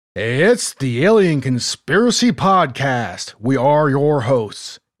It's the Alien Conspiracy Podcast. We are your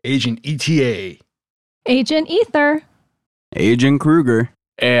hosts, Agent ETA, Agent Ether, Agent Kruger,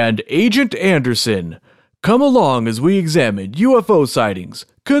 and Agent Anderson. Come along as we examine UFO sightings,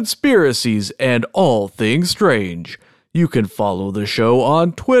 conspiracies, and all things strange. You can follow the show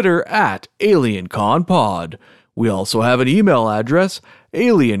on Twitter at AlienConPod. We also have an email address,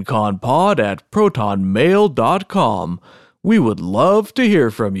 alienconpod@protonmail.com. We would love to hear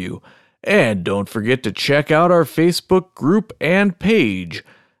from you. And don't forget to check out our Facebook group and page,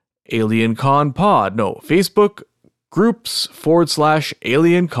 AlienConPod. No, Facebook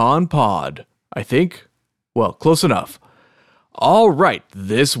groups/AlienConPod. I think. Well, close enough. All right,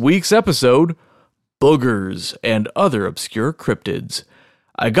 this week's episode, boogers and other obscure cryptids.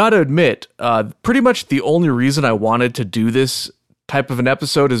 I gotta admit, pretty much the only reason I wanted to do this type of an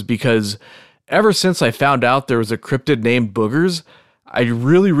episode is because ever since I found out there was a cryptid named Boogers, I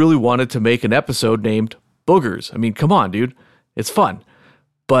really, really wanted to make an episode named Boogers. I mean, come on, dude. It's fun.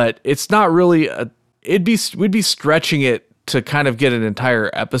 But it's not really we'd be stretching it to kind of get an entire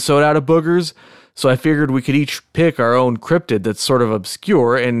episode out of Boogers. So I figured we could each pick our own cryptid that's sort of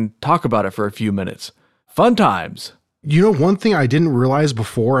obscure and talk about it for a few minutes. Fun times. You know, one thing I didn't realize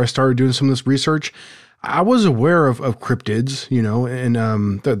before I started doing some of this research, I was aware of cryptids, you know, and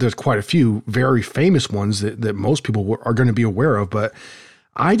there's quite a few very famous ones that most people are going to be aware of, but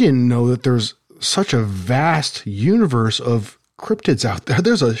I didn't know that there's such a vast universe of cryptids out there.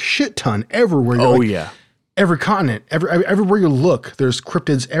 There's a shit ton everywhere. Yeah. Every continent, everywhere you look, there's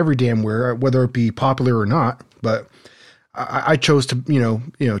cryptids every damn where, whether it be popular or not. But I chose to,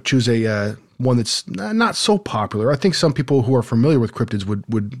 choose a one that's not so popular. I think some people who are familiar with cryptids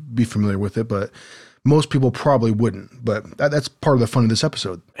would be familiar with it, but most people probably wouldn't. But that's part of the fun of this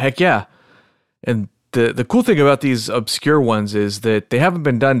episode. Heck yeah. And the cool thing about these obscure ones is that they haven't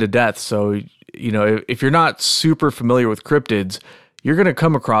been done to death. So, if you're not super familiar with cryptids, you're going to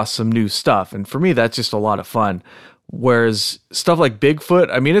come across some new stuff. And for me, that's just a lot of fun. Whereas stuff like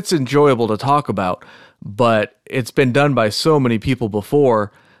Bigfoot, I mean, it's enjoyable to talk about, but it's been done by so many people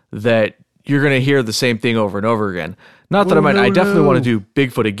before that you're going to hear the same thing over and over again. Not that I definitely want to do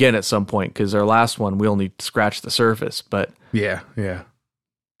Bigfoot again at some point, because our last one, we only scratched the surface, but... Yeah.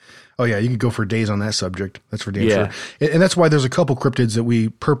 Oh yeah, you could go for days on that subject. That's for damn sure. And that's why there's a couple cryptids that we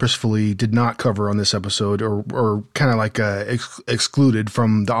purposefully did not cover on this episode, or kind of like excluded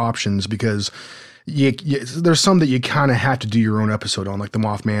from the options, because there's some that you kind of have to do your own episode on, like the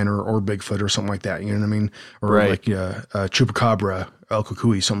Mothman or Bigfoot or something like that. You know what I mean? Or right. Like Chupacabra, El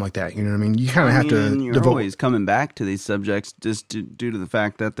Cucuy, something like that. You know what I mean? You kind of have to. You're always coming back to these subjects just due to the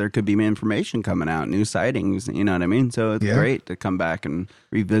fact that there could be information coming out, new sightings. You know what I mean? So it's great to come back and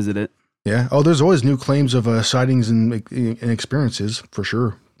revisit it. Yeah. Oh, there's always new claims of sightings and experiences for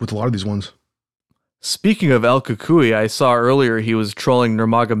sure with a lot of these ones. Speaking of El Cucuy, I saw earlier he was trolling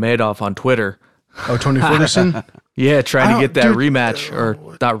Nurmagomedov on Twitter. Oh, Tony Ferguson? Yeah, trying to get that rematch, or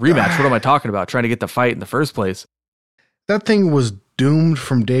not rematch. What am I talking about? Trying to get the fight in the first place. That thing was doomed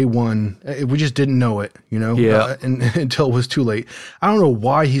from day one. We just didn't know it, Yeah. Until it was too late. I don't know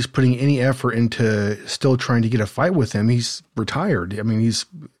why he's putting any effort into still trying to get a fight with him. He's retired. I mean, he's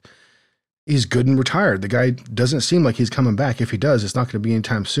good and retired. The guy doesn't seem like he's coming back. If he does, it's not going to be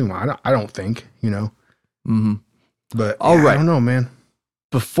anytime soon. I don't think, Mm-hmm. But all right. I don't know, man.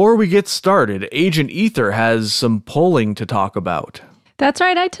 Before we get started, Agent Ether has some polling to talk about. That's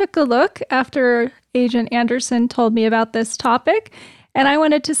right. I took a look after Agent Anderson told me about this topic, and I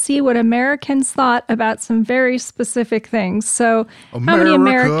wanted to see what Americans thought about some very specific things. So,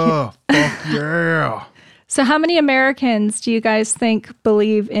 Fuck yeah. So how many Americans do you guys think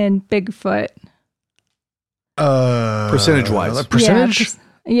believe in Bigfoot? Percentage-wise. Percentage?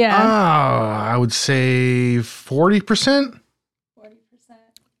 Yeah. I would say 40%.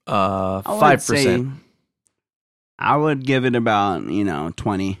 5%. I would give it about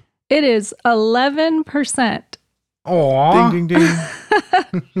 20. It is 11%. Aw. Ding, ding, ding.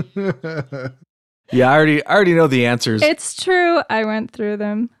 Yeah, I already know the answers. It's true. I went through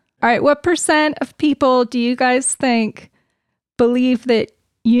them. All right. What percent of people do you guys think believe that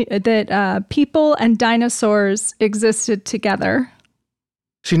people and dinosaurs existed together?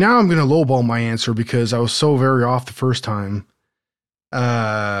 See, now I'm going to lowball my answer because I was so very off the first time.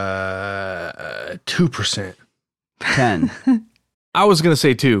 2%. 10. I was going to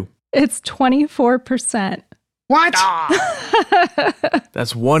say 2. It's 24%. What?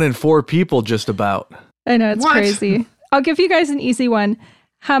 That's 1 in 4 people just about. I know, it's crazy. I'll give you guys an easy one.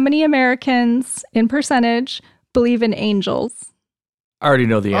 How many Americans, in percentage, believe in angels? I already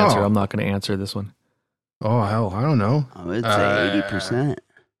know the answer. Oh. I'm not going to answer this one. Oh, hell, I don't know. I would say 80%.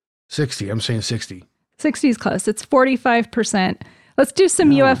 60. I'm saying 60. 60 is close. It's 45%. Let's do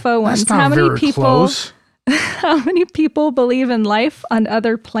some UFO ones. That's not very close. How many people believe in life on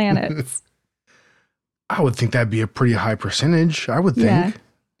other planets? I would think that'd be a pretty high percentage. I would think.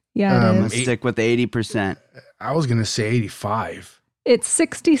 Yeah, it is. Let's stick with the 80%. I was going to say 85. It's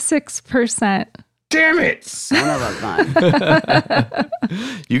 66%. Damn it! Son of a gun.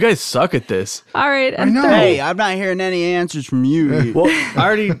 You guys suck at this. All right. I know. Hey, I'm not hearing any answers from you. Well, she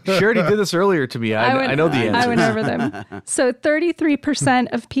already did this earlier to me. I know the answers. I went over them. So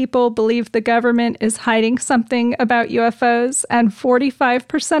 33% of people believe the government is hiding something about UFOs, and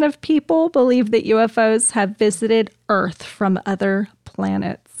 45% of people believe that UFOs have visited Earth from other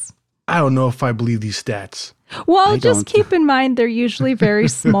planets. I don't know if I believe these stats. Well, just keep in mind they're usually very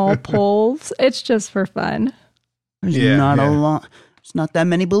small polls. It's just for fun. There's not a lot. There's not that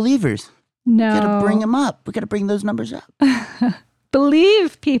many believers. No. We gotta bring them up. We gotta bring those numbers up.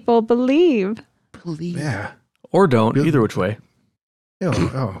 Believe, people, believe. Believe. Yeah. Or don't, either which way.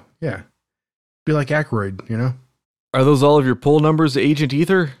 Oh, yeah. Be like Aykroyd, you know? Are those all of your poll numbers, Agent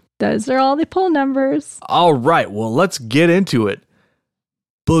Ether? Those are all the poll numbers. All right, well, let's get into it.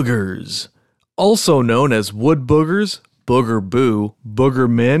 Boogers. Also known as wood boogers, booger boo, booger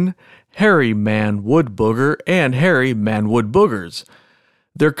min, hairy man wood booger, and hairy man wood boogers.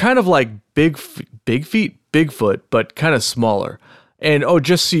 They're kind of like big feet, Bigfoot, but kind of smaller. And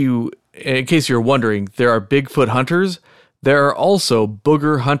just so you, in case you're wondering, there are Bigfoot hunters. There are also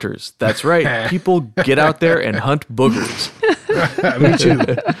booger hunters. That's right. People get out there and hunt boogers. Me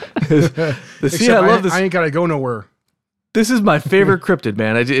too. See, I love this. I ain't got to go nowhere. This is my favorite cryptid,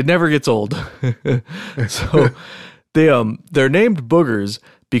 man. It never gets old. So they're named boogers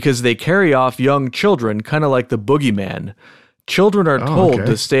because they carry off young children, kind of like the boogeyman. Children are told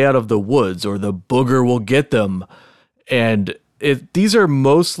to stay out of the woods or the booger will get them. And these are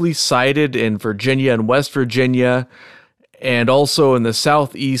mostly sighted in Virginia and West Virginia and also in the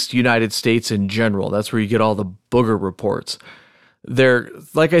southeast United States in general. That's where you get all the booger reports. They're,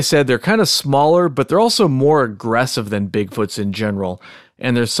 like I said, they're kind of smaller, but they're also more aggressive than Bigfoots in general.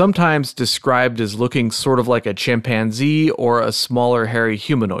 And they're sometimes described as looking sort of like a chimpanzee or a smaller hairy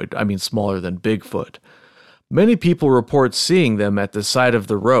humanoid. I mean, smaller than Bigfoot. Many people report seeing them at the side of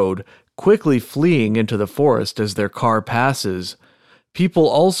the road, quickly fleeing into the forest as their car passes. People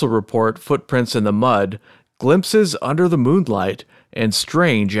also report footprints in the mud, glimpses under the moonlight, and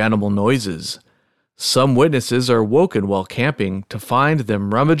strange animal noises. Some witnesses are woken while camping to find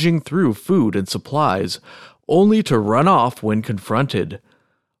them rummaging through food and supplies, only to run off when confronted.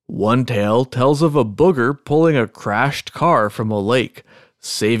 One tale tells of a booger pulling a crashed car from a lake,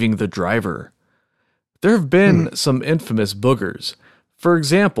 saving the driver. There have been some infamous boogers. For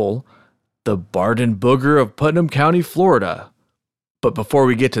example, the Barden Booger of Putnam County, Florida. But before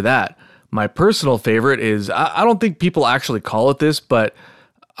we get to that, my personal favorite is, I don't think people actually call it this, but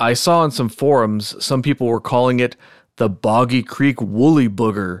I saw on some forums, some people were calling it the Boggy Creek Woolly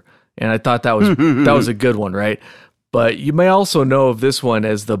Booger, and I thought that was a good one, right? But you may also know of this one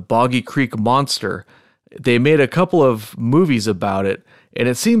as the Boggy Creek Monster. They made a couple of movies about it, and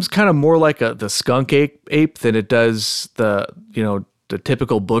it seems kind of more like the skunk ape than it does the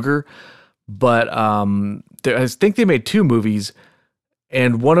typical booger. But I think they made two movies,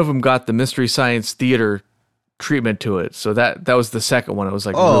 and one of them got the Mystery Science Theater treatment to it. So that was the second one. It was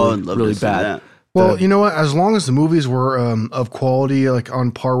like really bad. Well, you know what? As long as the movies were of quality, like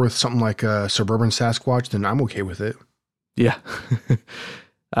on par with something like Suburban Sasquatch, then I'm okay with it. Yeah.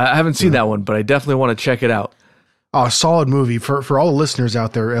 I haven't seen that one, but I definitely want to check it out. Oh, solid movie for all the listeners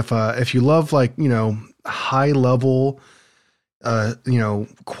out there. If you love high level,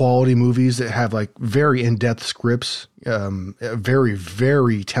 quality movies that have like very in-depth scripts, very,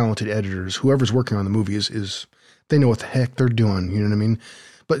 very talented editors, whoever's working on the movies they know what the heck they're doing. You know what I mean?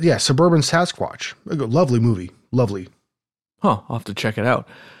 But yeah, Suburban Sasquatch, a lovely movie. Lovely. Huh. I'll have to check it out.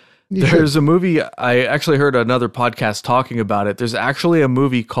 There's a movie, I actually heard another podcast talking about it. There's actually a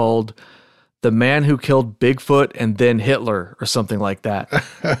movie called The Man Who Killed Bigfoot and Then Hitler or something like that.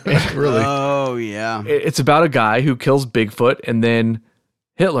 Really? Oh, yeah. It's about a guy who kills Bigfoot and then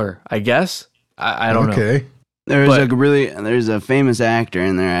Hitler, I guess. I don't know. Okay. There's a famous actor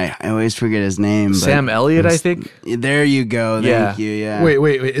in there. I always forget his name. Sam Elliott, I think. There you go. Thank you. Yeah.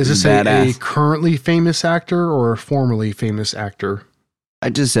 Wait. Is this a currently famous actor or a formerly famous actor? I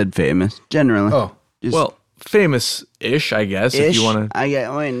just said famous, generally. Oh. Well, famous-ish, I guess, if you want to.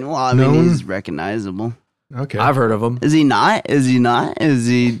 I mean, he's recognizable. Okay. I've heard of him. Is he not? Is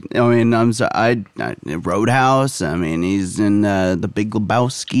he? I mean, I'm sorry. Roadhouse. I mean, he's in The Big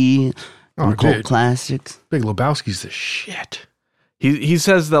Lebowski. Cult classics. Big Lebowski's the shit. He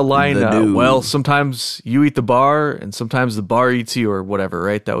says the line, well, sometimes you eat the bar and sometimes the bar eats you or whatever,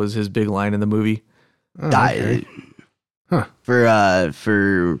 right? That was his big line in the movie. Oh, okay. Huh.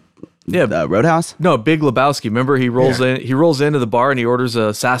 For Roadhouse? No, Big Lebowski. Remember he rolls into the bar and he orders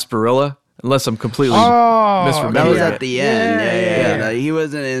a sarsaparilla, unless I'm completely misremembering. That was at the end. Yeah. He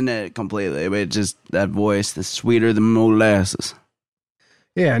wasn't in it completely, but just that voice, the sweeter than molasses.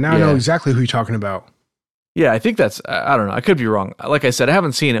 Yeah, now I know exactly who you're talking about. Yeah, I think that's, I don't know. I could be wrong. Like I said, I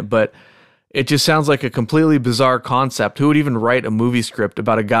haven't seen it, but it just sounds like a completely bizarre concept. Who would even write a movie script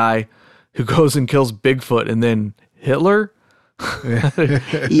about a guy who goes and kills Bigfoot and then Hitler?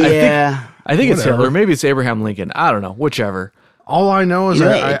 Yeah. I think it's Hitler. Maybe it's Abraham Lincoln. I don't know. Whichever. All I know is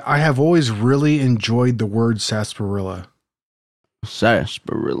I have always really enjoyed the word sarsaparilla.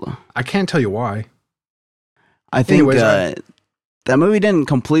 Sarsaparilla. I can't tell you why. I think that movie didn't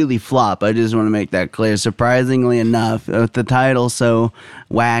completely flop. I just want to make that clear. Surprisingly enough, with the title so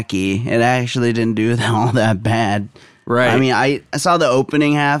wacky, it actually didn't do all that bad. Right. I mean, I saw the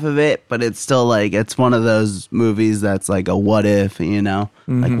opening half of it, but it's still like, it's one of those movies that's like a what if, you know?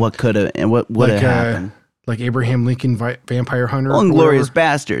 Mm-hmm. Like what could have, and what would have happened. Like Abraham Lincoln Vampire Hunter? Well, Inglourious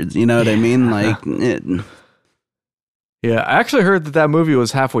Bastards, you know what I mean? Like, yeah, I actually heard that movie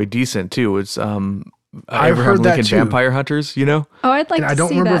was halfway decent too. It's I've heard Lincoln that too. Vampire Hunters, you know? Oh, I'd like to see that. I don't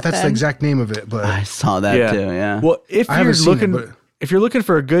remember if that's then. the exact name of it, but I saw that too, yeah. Well, if you're looking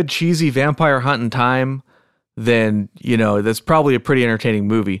for a good cheesy vampire hunting time, then, you know, that's probably a pretty entertaining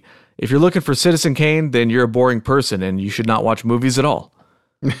movie. If you're looking for Citizen Kane, then you're a boring person and you should not watch movies at all.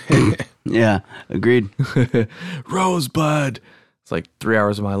 Yeah, agreed. Rosebud. It's like 3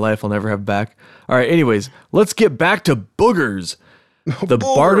 hours of my life I'll never have back. All right, anyways, let's get back to boogers. The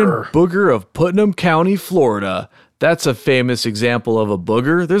Barton Booger of Putnam County, Florida. That's a famous example of a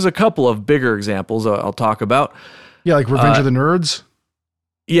booger. There's a couple of bigger examples I'll talk about. Yeah, like Revenge of the Nerds.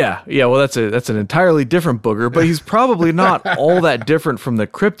 Yeah. Well, that's an entirely different booger, but he's probably not all that different from the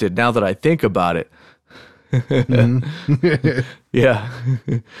cryptid now that I think about it. Yeah,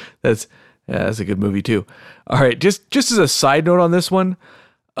 that's a good movie too. All right, just as a side note on this one,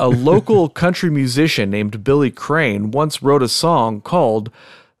 a local country musician named Billy Crane once wrote a song called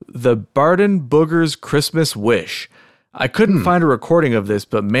 "The Barton Booger's Christmas Wish." I couldn't find a recording of this,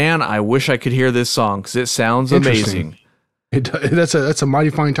 but man, I wish I could hear this song because it sounds amazing. That's a mighty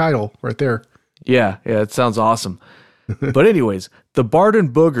fine title right there. Yeah, it sounds awesome. But anyways, the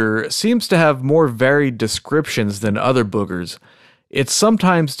Barton Booger seems to have more varied descriptions than other boogers. It's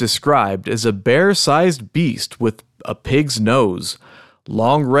sometimes described as a bear-sized beast with a pig's nose,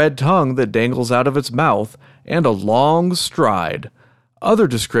 long red tongue that dangles out of its mouth, and a long stride. Other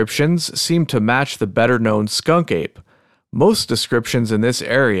descriptions seem to match the better-known skunk ape. Most descriptions in this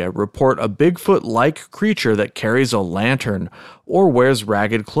area report a Bigfoot-like creature that carries a lantern or wears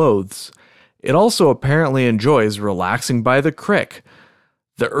ragged clothes. It also apparently enjoys relaxing by the creek.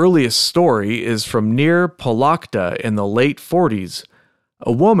 The earliest story is from near Palakta in the late 40s.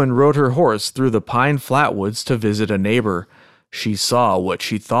 A woman rode her horse through the pine flatwoods to visit a neighbor. She saw what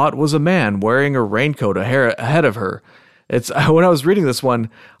she thought was a man wearing a raincoat ahead of her. When I was reading this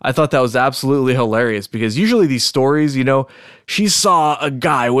one, I thought that was absolutely hilarious because usually these stories, you know, she saw a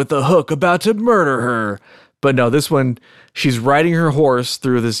guy with a hook about to murder her. But no, this one, she's riding her horse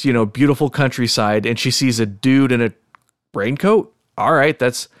through this, you know, beautiful countryside and she sees a dude in a raincoat. All right,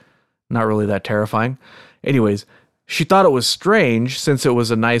 that's not really that terrifying. Anyways, she thought it was strange since it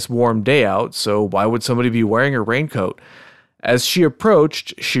was a nice warm day out, so why would somebody be wearing a raincoat? As she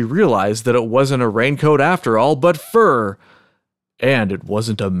approached, she realized that it wasn't a raincoat after all, but fur. And it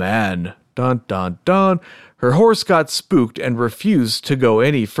wasn't a man. Dun, dun, dun. Her horse got spooked and refused to go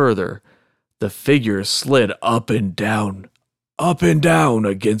any further. The figure slid up and down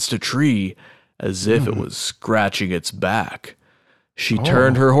against a tree, as if it was scratching its back. She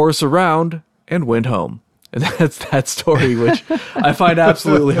turned her horse around and went home. And that's that story, which I find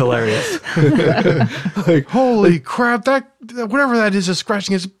absolutely hilarious. Like, holy crap, that whatever that is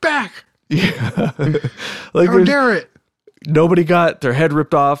scratching its back. Yeah. Like, how dare it? Nobody got their head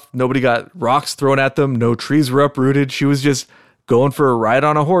ripped off. Nobody got rocks thrown at them. No trees were uprooted. She was just going for a ride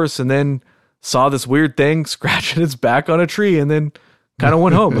on a horse and then saw this weird thing scratching its back on a tree and then kind of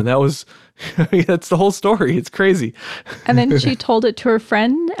went home. And that's the whole story. It's crazy. And then she told it to her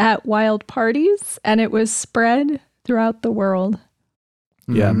friend at wild parties and it was spread throughout the world.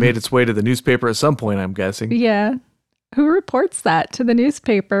 Yeah, made its way to the newspaper at some point, I'm guessing. Yeah. Who reports that to the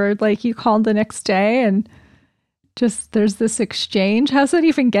newspaper? Like you called the next day and just there's this exchange. How's that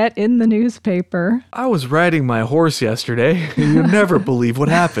even get in the newspaper? I was riding my horse yesterday. You'll never believe what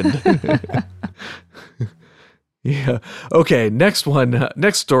happened. Yeah. Okay, next one.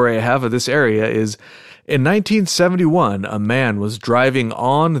 Next story I have of this area is in 1971, a man was driving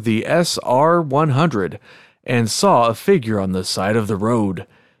on the SR 100 and saw a figure on the side of the road.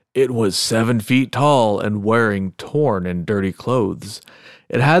 It was 7 feet tall and wearing torn and dirty clothes.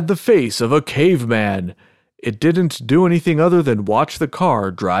 It had the face of a caveman. It didn't do anything other than watch the car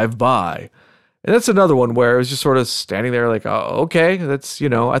drive by. And that's another one where it was just sort of standing there like, oh, okay, that's,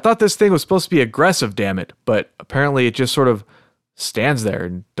 I thought this thing was supposed to be aggressive, damn it. But apparently it just sort of stands there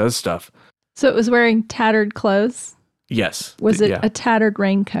and does stuff. So it was wearing tattered clothes? Yes. Was it a tattered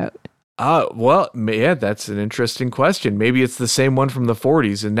raincoat? Well, yeah, that's an interesting question. Maybe it's the same one from the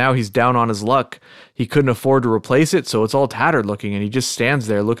 40s, and now he's down on his luck. He couldn't afford to replace it, so it's all tattered looking, and he just stands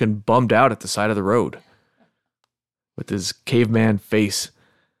there looking bummed out at the side of the road with his caveman face.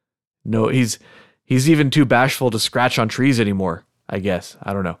 No, he's even too bashful to scratch on trees anymore, I guess.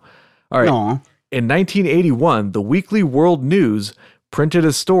 I don't know. All right. Aww. In 1981, the Weekly World News printed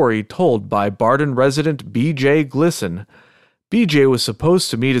a story told by Barden resident B.J. Glisson. B.J. was supposed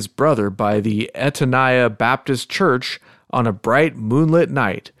to meet his brother by the Etaniah Baptist Church on a bright moonlit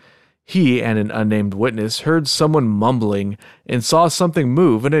night. He and an unnamed witness heard someone mumbling and saw something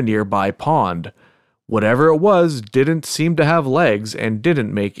move in a nearby pond. Whatever it was didn't seem to have legs and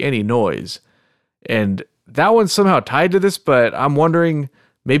didn't make any noise. And that one's somehow tied to this, but I'm wondering,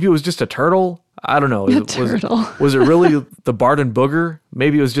 maybe it was just a turtle? I don't know. Turtle. Was it really the Barden Booger?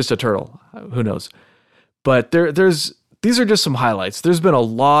 Maybe it was just a turtle. Who knows? But these are just some highlights. There's been a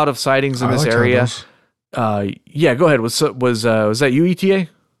lot of sightings in this area. Yeah, go ahead. Was that you, ETA?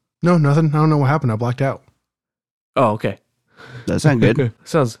 No, nothing. I don't know what happened. I blacked out. Oh, okay. That sounds good.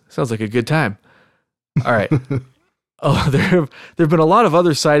 sounds like a good time. All right. There have been a lot of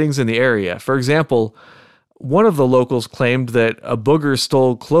other sightings in the area. For example, one of the locals claimed that a booger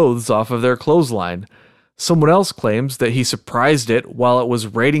stole clothes off of their clothesline. Someone else claims that he surprised it while it was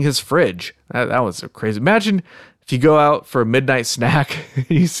raiding his fridge. That was crazy. Imagine if you go out for a midnight snack and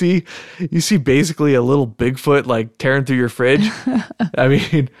you see basically a little Bigfoot like tearing through your fridge. I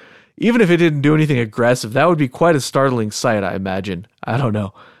mean, even if it didn't do anything aggressive, that would be quite a startling sight, I imagine. I don't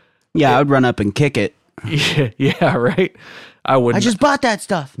know. Yeah, I would run up and kick it. Yeah, right. I would. I just bought that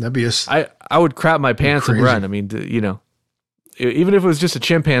stuff. That'd be I would crap my pants and crazy. run. I mean, even if it was just a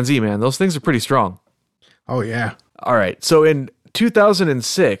chimpanzee, man, those things are pretty strong. Oh yeah. All right. So in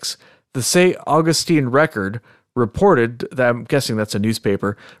 2006, the St. Augustine Record reported that, I'm guessing that's a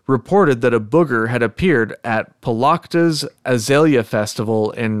newspaper, reported that a booger had appeared at Palakta's Azalea Festival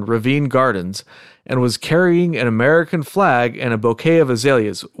in Ravine Gardens and was carrying an American flag and a bouquet of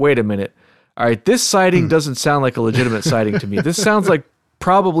azaleas. Wait a minute. All right, this sighting doesn't sound like a legitimate sighting to me. This sounds like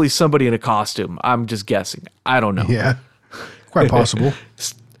probably somebody in a costume. I'm just guessing. I don't know. Yeah. Quite possible.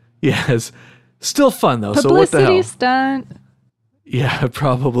 Yes. Still fun, though. Publicity So what the hell? Stunt. Yeah,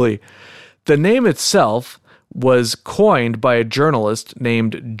 probably. The name itself was coined by a journalist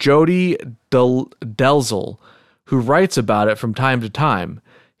named Jody Delzel, who writes about it from time to time.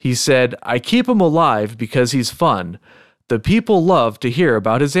 He said, "I keep him alive because he's fun. The people love to hear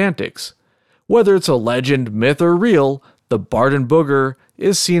about his antics. Whether it's a legend, myth, or real, the Barden Booger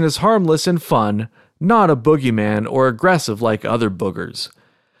is seen as harmless and fun, not a boogeyman or aggressive like other boogers."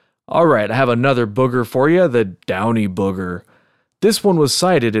 All right, I have another booger for you, the Downey Booger. This one was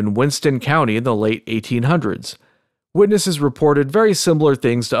sighted in Winston County in the late 1800s. Witnesses reported very similar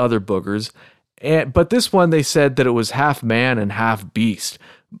things to other boogers, but this one they said that it was half man and half beast,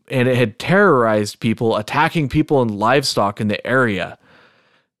 and it had terrorized people, attacking people and livestock in the area.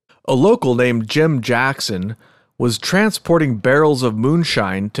 A local named Jim Jackson was transporting barrels of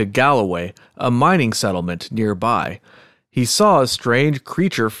moonshine to Galloway, a mining settlement nearby. He saw a strange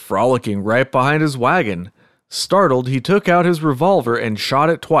creature frolicking right behind his wagon. Startled, he took out his revolver and shot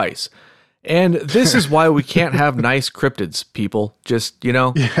it twice. And this is why we can't have nice cryptids, people. Just,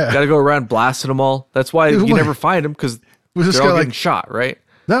 gotta go around blasting them all. That's why you never find them, because they're all getting shot, right?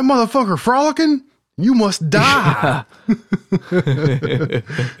 That motherfucker frolicking? You must die.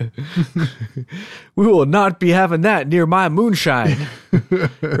 We will not be having that near my moonshine.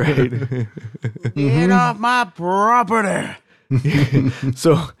 Right? Get off my property.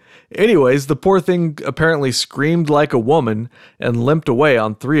 So, anyways, the poor thing apparently screamed like a woman and limped away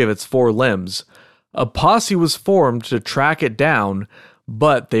on 3 of its 4 limbs. A posse was formed to track it down,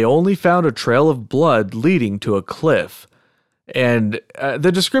 but they only found a trail of blood leading to a cliff. And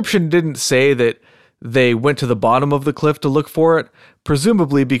the description didn't say that they went to the bottom of the cliff to look for it,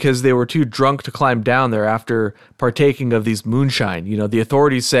 presumably because they were too drunk to climb down there after partaking of these moonshine. The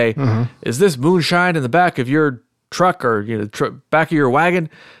authorities say, is this moonshine in the back of your truck or back of your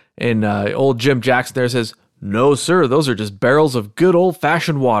wagon? And old Jim Jackson there says, No, sir, those are just barrels of good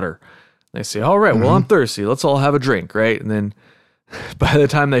old-fashioned water. They say, all right, well, I'm thirsty. Let's all have a drink, right? And then by the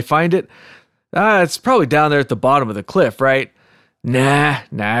time they find it, it's probably down there at the bottom of the cliff, right? Nah,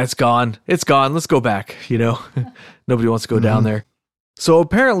 it's gone. It's gone. Let's go back, Nobody wants to go down there. So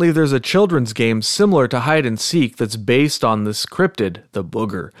apparently there's a children's game similar to hide and seek that's based on this cryptid, the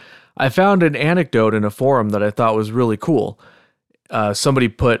booger. I found an anecdote in a forum that I thought was really cool. Somebody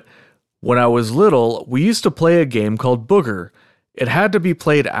put, when I was little, we used to play a game called Booger. It had to be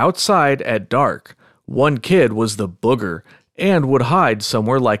played outside at dark. One kid was the booger and would hide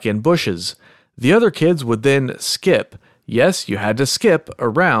somewhere like in bushes. The other kids would then skip. Yes, you had to skip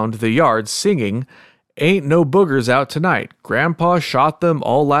around the yard singing, "Ain't no boogers out tonight. Grandpa shot them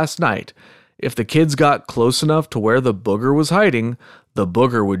all last night." If the kids got close enough to where the booger was hiding, the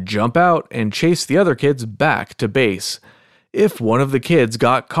booger would jump out and chase the other kids back to base. If one of the kids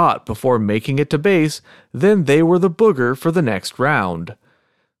got caught before making it to base, then they were the booger for the next round.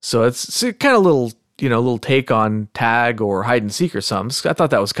 So it's kind of little take on tag or hide and seek or something. I thought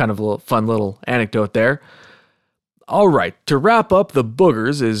that was kind of a fun little anecdote there. All right, to wrap up the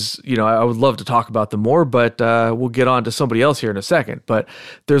boogers is, I would love to talk about them more, but we'll get on to somebody else here in a second. But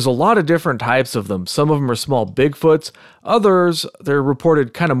there's a lot of different types of them. Some of them are small Bigfoots. Others, they're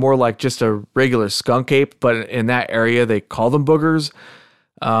reported kind of more like just a regular skunk ape, but in that area they call them boogers.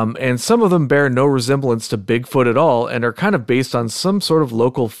 And some of them bear no resemblance to Bigfoot at all and are kind of based on some sort of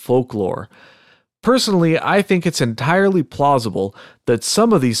local folklore. Personally, I think it's entirely plausible that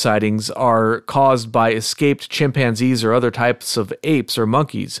some of these sightings are caused by escaped chimpanzees or other types of apes or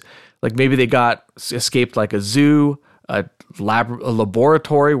monkeys. Like maybe they got escaped like a zoo, a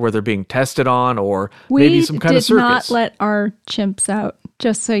laboratory where they're being tested on, or maybe some kind of circus. We did not let our chimps out,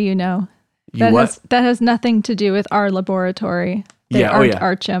 just so you know. That has nothing to do with our laboratory. They aren't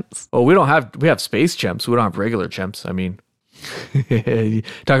our chimps. Oh, we have space chimps. We don't have regular chimps. I mean...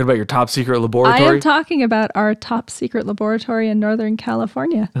 Talking about your top secret laboratory? I am talking about our top secret laboratory in Northern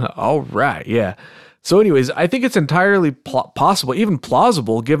California. All right, yeah. So anyways, I think it's entirely possible, even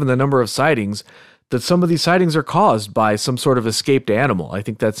plausible, given the number of sightings, that some of these sightings are caused by some sort of escaped animal. I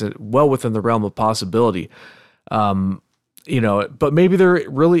think that's well within the realm of possibility. But maybe there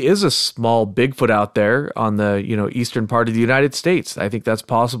really is a small Bigfoot out there on the, eastern part of the United States. I think that's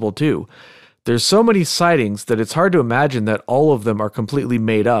possible too. There's so many sightings that it's hard to imagine that all of them are completely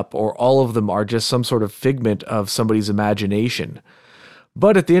made up or all of them are just some sort of figment of somebody's imagination.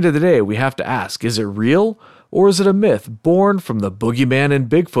 But at the end of the day, we have to ask, is it real or is it a myth born from the boogeyman and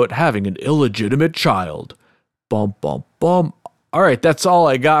Bigfoot having an illegitimate child? Bum, bum, bum. All right, that's all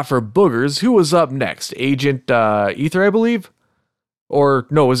I got for boogers. Who was up next? Agent Ether, I believe? Or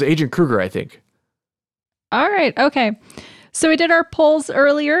no, it was Agent Kruger, I think. All right, okay. So we did our polls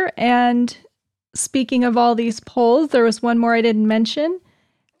earlier, and speaking of all these polls, there was one more I didn't mention,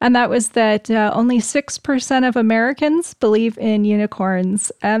 and that was that only 6% of Americans believe in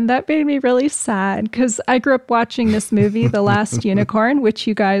unicorns. And that made me really sad because I grew up watching this movie, The Last Unicorn, which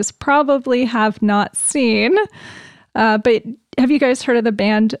you guys probably have not seen. But have you guys heard of the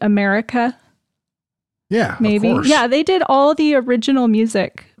band America? Yeah, maybe. Of course. Yeah, they did all the original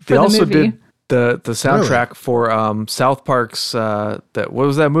music for they the also movie. Did the soundtrack for South Park's what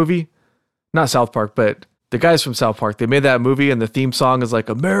was that movie? Not South Park, but the guys from South Park. They made that movie, and the theme song is like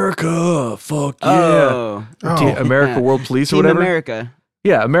 "America, fuck yeah, America, World Police" or Team whatever. America.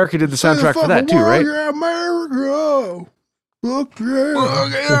 Yeah, America did the soundtrack for that too, right? Yeah, America. Fuck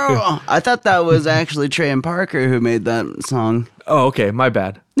yeah. I thought that was actually Trey and Parker who made that song. Oh, okay, my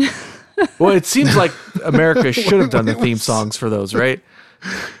bad. Well, it seems like America should have done the theme songs for those, right?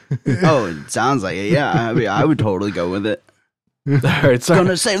 Oh, it sounds like it. Yeah, I mean, I would totally go with it. All right, sorry.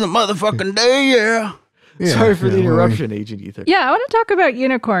 Gonna save the motherfucking day, yeah. Sorry for the interruption, Agent Ether. Yeah, I want to talk about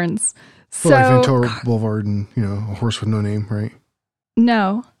unicorns. So, like Ventura Boulevard and, A Horse with No Name, right?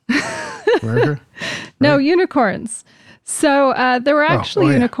 No. America? No, unicorns. So there were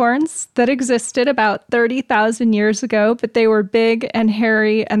actually unicorns that existed about 30,000 years ago, but they were big and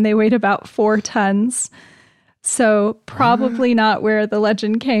hairy and they weighed about 4 tons. So probably not where the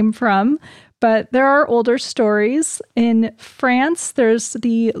legend came from. But there are older stories. In France, there's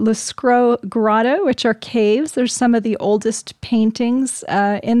the Lascaux Grotto, which are caves. There's some of the oldest paintings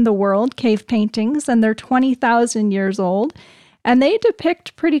in the world, cave paintings, and they're 20,000 years old. And they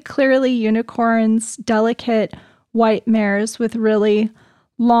depict pretty clearly unicorns, delicate white mares with really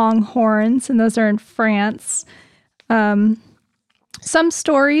long horns, and those are in France. Some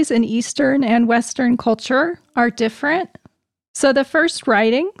stories in Eastern and Western culture are different. So the first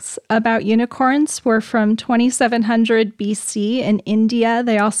writings about unicorns were from 2700 BC in India.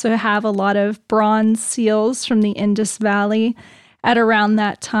 They also have a lot of bronze seals from the Indus Valley at around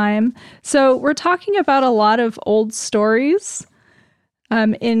that time. So we're talking about a lot of old stories.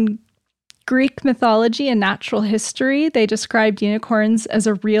 In Greek mythology and natural history, they described unicorns as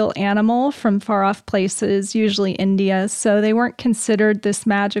a real animal from far-off places, usually India. So they weren't considered this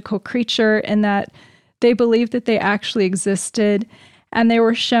magical creature in that they believed that they actually existed, and they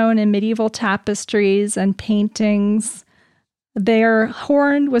were shown in medieval tapestries and paintings. Their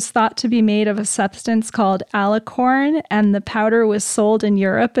horn was thought to be made of a substance called alicorn, and the powder was sold in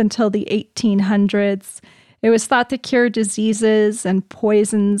Europe until the 1800s. It was thought to cure diseases and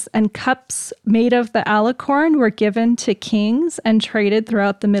poisons, and cups made of the alicorn were given to kings and traded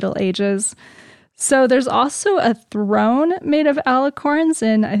throughout the Middle Ages. So there's also a throne made of alicorns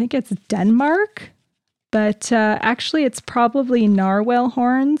in, I think it's Denmark. But actually, it's probably narwhal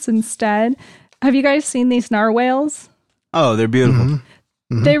horns instead. Have you guys seen these narwhals? Oh, they're beautiful.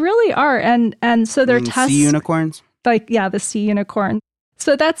 Mm-hmm. They really are. And so they're sea unicorns? Like, yeah, the sea unicorn.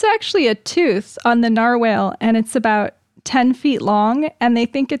 So that's actually a tooth on the narwhal, and it's about 10 feet long. And they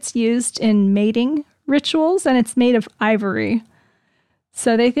think it's used in mating rituals, and it's made of ivory.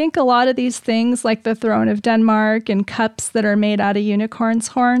 So they think a lot of these things, like the throne of Denmark and cups that are made out of unicorns'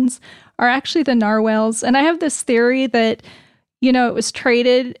 horns, are actually the narwhals. And I have this theory that, it was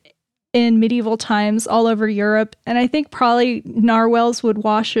traded in medieval times all over Europe. And I think probably narwhals would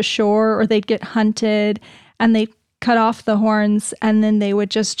wash ashore or they'd get hunted and they'd cut off the horns and then they would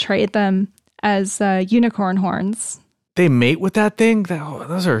just trade them as unicorn horns. They mate with that thing?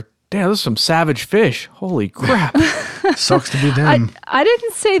 Those are some savage fish. Holy crap. Sucks to be them. I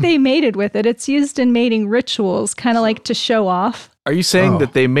didn't say they mated with it. It's used in mating rituals, kind of like to show off. Are you saying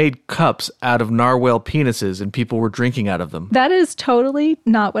that they made cups out of narwhal penises and people were drinking out of them? That is totally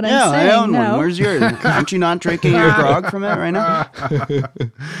not what I'm saying. Yeah, I own one. Where's yours? Aren't you not drinking your grog from it right now?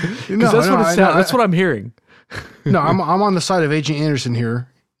 That's what I'm hearing. No, I'm on the side of Agent Anderson here.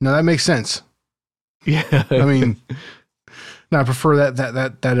 No, that makes sense. Yeah. I mean, no, I prefer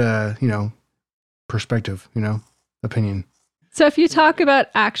that perspective, opinion. So if you talk about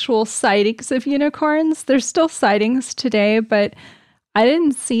actual sightings of unicorns, there's still sightings today, but I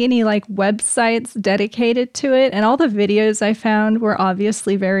didn't see any websites dedicated to it. And all the videos I found were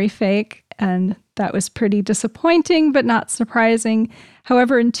obviously very fake. And that was pretty disappointing, but not surprising.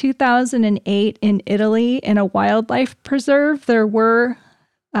 However, in 2008 in Italy, in a wildlife preserve, there was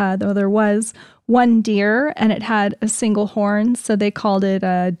one deer and it had a single horn. So they called it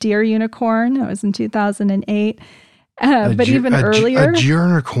a deer unicorn. That was in 2008. But even earlier, a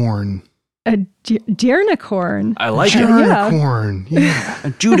deernicorn. A deernicorn. I like deernicorn. Yeah.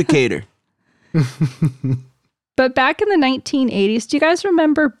 Adjudicator. But back in the 1980s, do you guys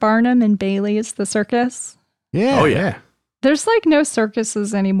remember Barnum and Bailey's, the circus? Yeah. Oh, yeah. There's no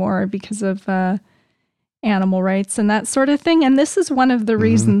circuses anymore because of animal rights and that sort of thing. And this is one of the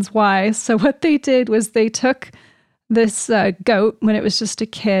reasons why. So what they did was they took this goat when it was just a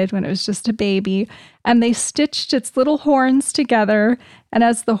kid, when it was just a baby, and they stitched its little horns together. And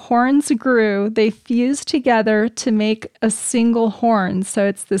as the horns grew, they fused together to make a single horn. So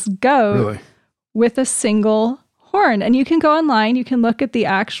it's this goat with a single horn. And you can go online, you can look at the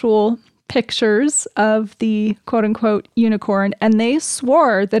actual pictures of the quote unquote unicorn, and they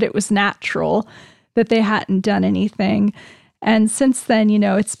swore that it was natural, that they hadn't done anything. And since then,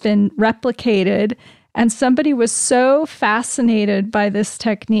 it's been replicated. And somebody was so fascinated by this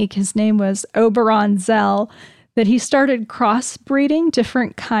technique, his name was Oberon Zell, that he started crossbreeding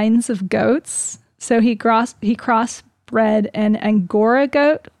different kinds of goats. So he crossbred an Angora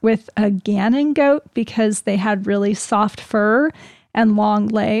goat with a Gannon goat because they had really soft fur and long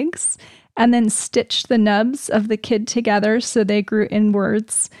legs, and then stitched the nubs of the kid together so they grew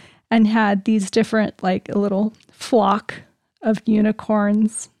inwards and had these different, a little flock of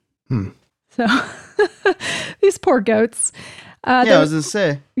unicorns. So these poor goats. I was going to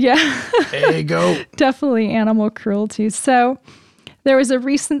say. Yeah. There you go. Definitely animal cruelty. So there was a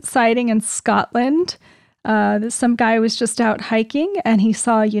recent sighting in Scotland. Some guy was just out hiking and he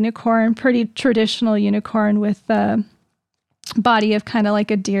saw a unicorn, pretty traditional unicorn with a body of kind of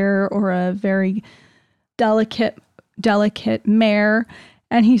like a deer or a very delicate mare.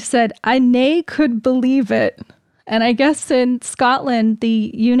 And he said, I nae could believe it. And I guess in Scotland,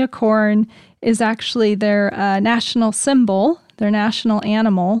 the unicorn is actually their national symbol, their national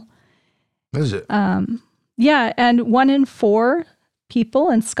animal. Is it? Yeah, and 1 in 4 people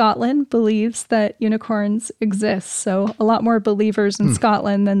in Scotland believes that unicorns exist. So a lot more believers in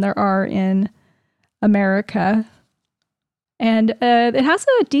Scotland than there are in America. And it has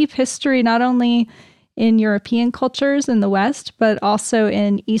a deep history, not only in European cultures in the West, but also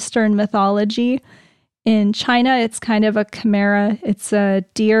in Eastern mythology. In China, it's kind of a chimera. It's a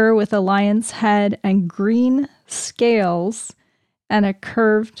deer with a lion's head and green scales and a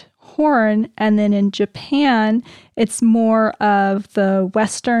curved horn. And then in Japan, it's more of the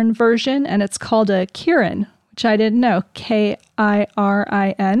Western version, and it's called a kirin, which I didn't know, Kirin.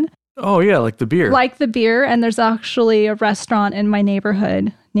 Oh, yeah, like the beer. Like the beer, and there's actually a restaurant in my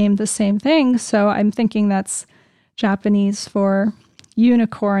neighborhood named the same thing, so I'm thinking that's Japanese for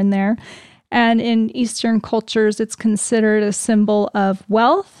unicorn there. And in Eastern cultures, it's considered a symbol of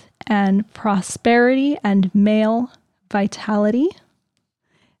wealth and prosperity and male vitality.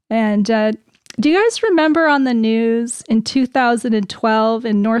 And do you guys remember on the news in 2012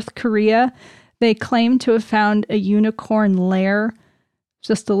 in North Korea, they claimed to have found a unicorn lair?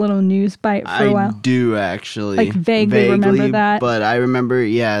 Just a little news bite for a while. I do actually. Like vaguely remember that. But I remember,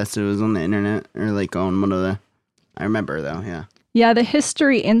 yes, it was on the internet or like on one of the, I remember though, yeah. Yeah, the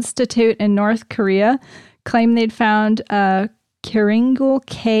History Institute in North Korea claimed they'd found a Kiringal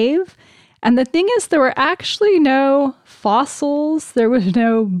cave. And the thing is, there were actually no fossils, there was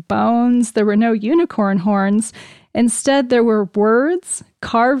no bones, there were no unicorn horns. Instead, there were words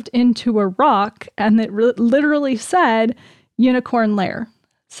carved into a rock, and it literally said unicorn lair.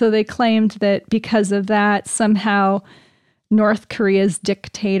 So they claimed that because of that, somehow North Korea's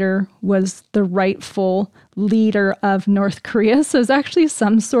dictator was the rightful leader of North Korea. So it's actually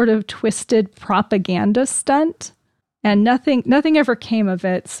some sort of twisted propaganda stunt. And nothing ever came of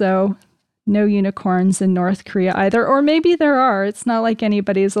it. So no unicorns in North Korea either. Or maybe there are. It's not like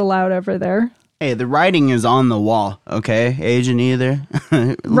anybody's allowed over there. Hey, the writing is on the wall, okay? Asian either.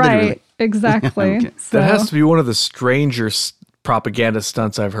 Right, exactly. Okay. So, That has to be one of the stranger propaganda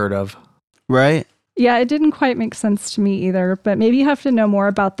stunts I've heard of. Right? yeah, it didn't quite make sense to me either, but maybe you have to know more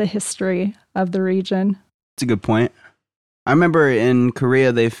about the history of the region. That's a good point. I remember in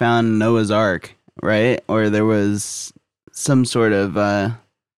Korea they found Noah's Ark, right? Or there was some sort of,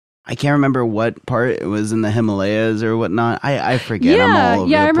 I can't remember what part. It was in the Himalayas or whatnot. I forget. Yeah, I'm all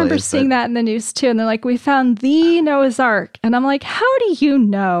over I the remember place, seeing that in the news too. And they're like, we found the Noah's Ark. And I'm like, how do you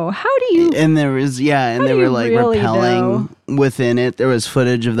know? How do you? And there was, and they were like really rappelling within it. There was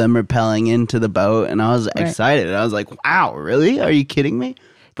footage of them rappelling into the boat. And I was Right. excited. I was like, wow, really? Are you kidding me?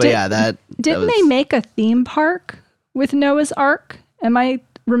 But Didn't they make a theme park with Noah's Ark? Am I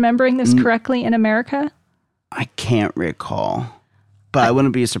remembering this correctly in America? I can't recall. But I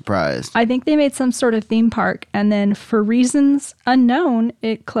wouldn't be surprised. I think they made some sort of theme park, and then for reasons unknown,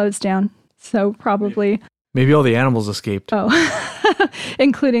 it closed down. So probably, Maybe all the animals escaped.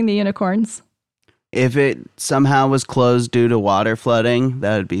 including the unicorns. If it somehow was closed due to water flooding,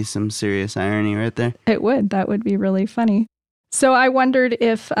 that would be some serious irony right there. It would. That would be really funny. So I wondered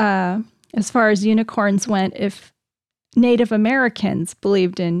if, as far as unicorns went, if Native Americans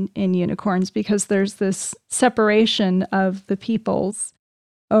believed in unicorns, because there's this separation of the peoples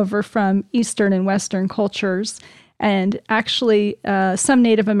over from Eastern and Western cultures. And actually, some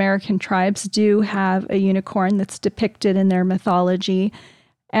Native American tribes do have a unicorn that's depicted in their mythology.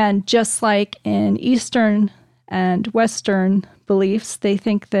 And just like in Eastern and Western beliefs, they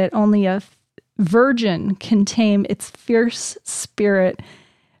think that only a virgin can tame its fierce spirit.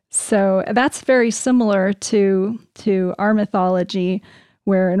 So that's very similar to our mythology,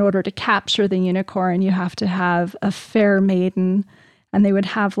 where in order to capture the unicorn, you have to have a fair maiden. And they would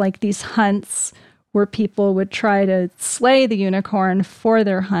have like these hunts where people would try to slay the unicorn for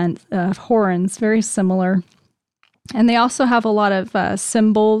their hunt of horns, very similar. And they also have a lot of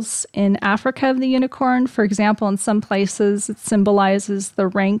symbols in Africa of the unicorn. For example, in some places, it symbolizes the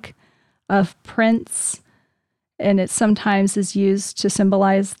rank of prince, and it sometimes is used to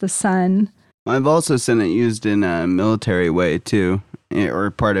symbolize the sun. I've also seen it used in a military way too, or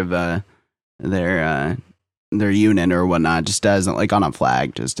part of their unit or whatnot, just as like on a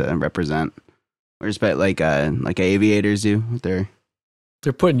flag, just to represent, or just like aviators do with their.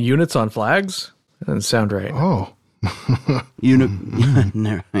 They're putting units on flags? That doesn't sound right. Oh.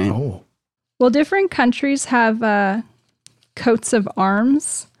 Never mind. Oh. Well, different countries have coats of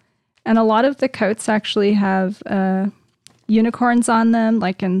arms, and a lot of the coats actually have unicorns on them,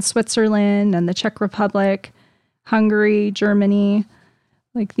 like in Switzerland and the Czech Republic, Hungary, Germany.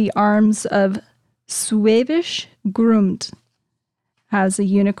 Like the arms of Schwäbisch Grund has a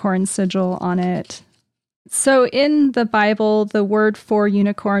unicorn sigil on it. So in the Bible, the word for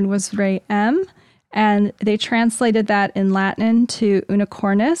unicorn was re'em, and they translated that in Latin to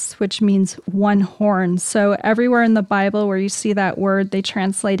unicornis, which means one horn. So everywhere in the Bible where you see that word, they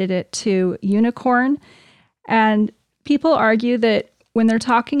translated it to unicorn. And people argue that when they're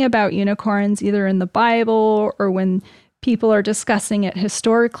talking about unicorns, either in the Bible or when people are discussing it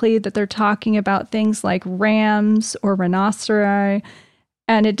historically, that they're talking about things like rams or rhinoceri.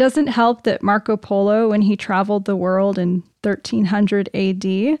 And it doesn't help that Marco Polo, when he traveled the world in 1300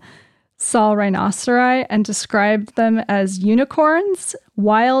 AD, saw rhinoceri and described them as unicorns,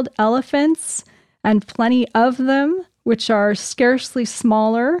 wild elephants, and plenty of them, which are scarcely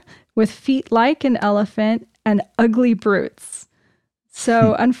smaller, with feet like an elephant, and ugly brutes.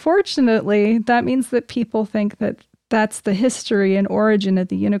 So unfortunately, that means that people think that that's the history and origin of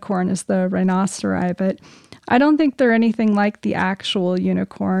the unicorn is the rhinoceri, but I don't think they're anything like the actual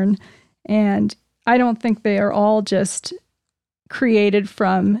unicorn. And I don't think they are all just created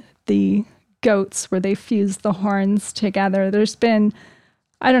from the goats where they fuse the horns together. There's been,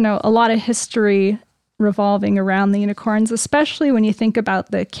 I don't know, a lot of history revolving around the unicorns, especially when you think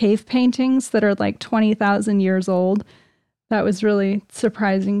about the cave paintings that are like 20,000 years old. That was really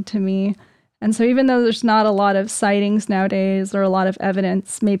surprising to me. And so even though there's not a lot of sightings nowadays or a lot of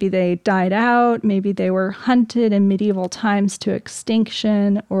evidence, maybe they died out, maybe they were hunted in medieval times to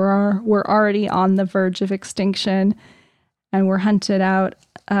extinction or were already on the verge of extinction and were hunted out.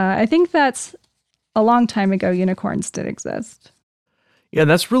 I think that's a long time ago unicorns did exist. Yeah,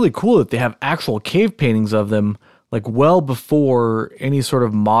 that's really cool that they have actual cave paintings of them, like well before any sort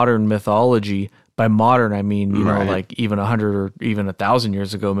of modern mythology. By modern, I mean, you know, like even 100 or even 1,000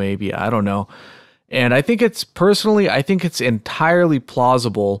 years ago, maybe. I don't know. And I think it's entirely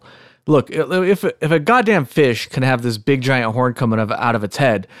plausible. Look, if a goddamn fish can have this big giant horn coming out of its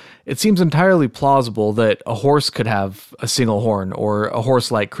head, it seems entirely plausible that a horse could have a single horn or a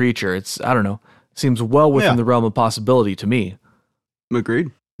horse-like creature. I don't know. It seems well within the realm of possibility to me. Agreed.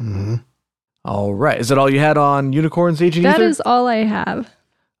 Mm-hmm. All right. Is that all you had on unicorns, Agent Ether? That is all I have.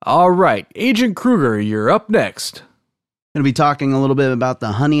 All right. Agent Kruger, you're up next. Going to be talking a little bit about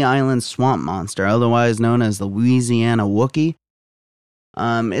the Honey Island swamp monster, otherwise known as the Louisiana Wookiee.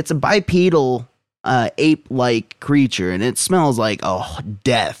 It's a bipedal ape-like creature, and it smells like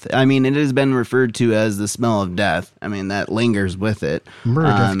death. I mean, it has been referred to as the smell of death. I mean, that lingers with it.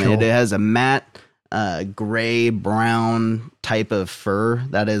 It has a matte gray-brown type of fur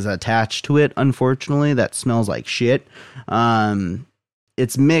that is attached to it, unfortunately, that smells like shit.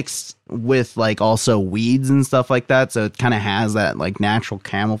 It's mixed with like also weeds and stuff like that, so it kind of has that like natural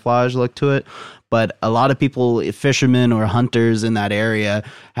camouflage look to it. But a lot of people, fishermen or hunters in that area,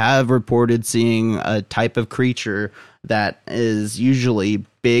 have reported seeing a type of creature that is usually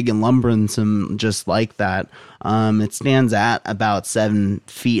big and lumbersome, just like that. It stands at about 7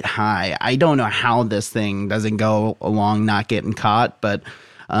 feet high. I don't know how this thing doesn't go along not getting caught, but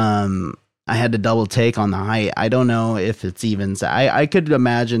I had to double take on the height. I don't know if it's even... I could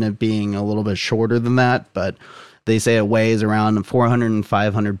imagine it being a little bit shorter than that, but they say it weighs around 400 and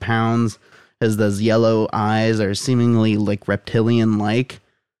 500 pounds, as those yellow eyes are seemingly like reptilian-like.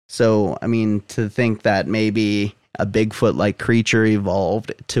 So, I mean, to think that maybe a Bigfoot-like creature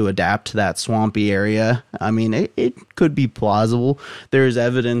evolved to adapt to that swampy area, I mean, it could be plausible. There's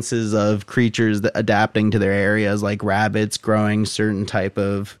evidences of creatures adapting to their areas, like rabbits growing certain type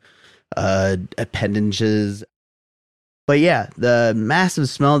of appendages. But yeah, the massive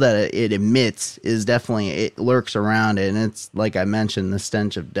smell that it emits is definitely, it lurks around it, and it's, like I mentioned, the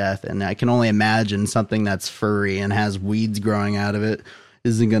stench of death. And I can only imagine something that's furry and has weeds growing out of it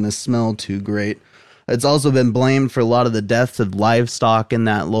isn't going to smell too great. It's also been blamed for a lot of the deaths of livestock in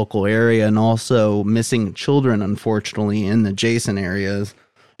that local area, and also missing children, unfortunately, in adjacent areas.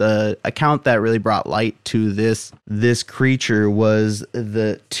 The account that really brought light to this creature was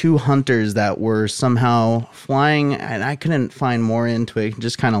the 2 hunters that were somehow flying, and I couldn't find more into it. It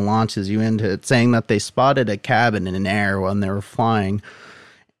just kind of launches you into it, saying that they spotted a cabin in air when they were flying,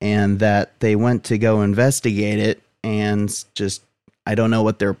 and that they went to go investigate it, and just, I don't know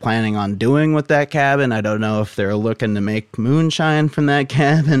what they're planning on doing with that cabin. I don't know if they're looking to make moonshine from that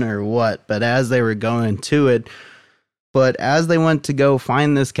cabin or what, but as they were going to it, but as they went to go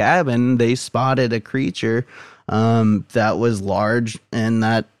find this cabin, they spotted a creature that was large, and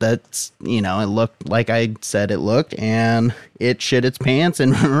that's, you know, it looked like I said it looked, and it shit its pants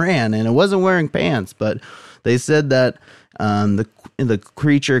and ran, and it wasn't wearing pants, but they said that the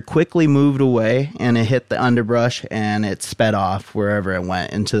creature quickly moved away, and it hit the underbrush, and it sped off wherever it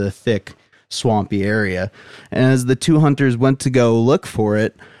went into the thick, swampy area. And as the 2 hunters went to go look for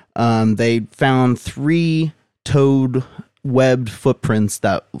it, they found 3 toed webbed footprints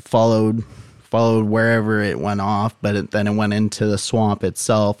that followed wherever it went off, but then it went into the swamp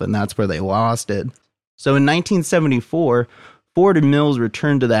itself, and that's where they lost it. So in 1974, Ford and Mills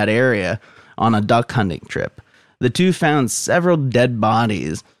returned to that area on a duck hunting trip. The two found several dead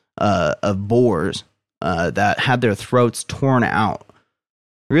bodies of boars that had their throats torn out.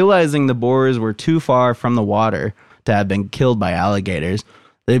 Realizing the boars were too far from the water to have been killed by alligators,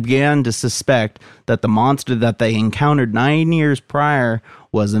 they began to suspect that the monster that they encountered 9 years prior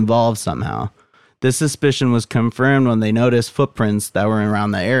was involved somehow. This suspicion was confirmed when they noticed footprints that were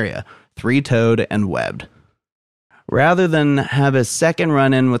around the area, three-toed and webbed. Rather than have a second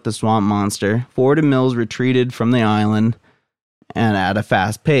run-in with the swamp monster, Ford and Mills retreated from the island and at a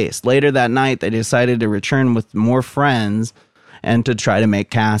fast pace. Later that night, they decided to return with more friends and to try to make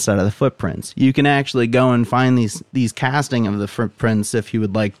casts out of the footprints. You can actually go and find these casting of the footprints if you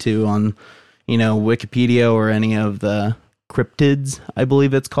would like to on, Wikipedia or any of the cryptids, I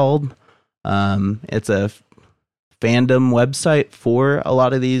believe it's called. It's a fandom website for a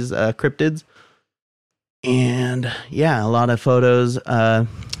lot of these cryptids. And yeah, a lot of photos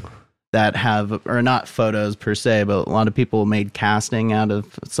that have, or not photos per se, but a lot of people made casting out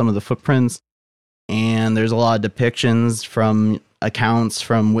of some of the footprints. And there's a lot of depictions from accounts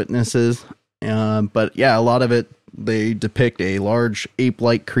from witnesses. But yeah, a lot of it, they depict a large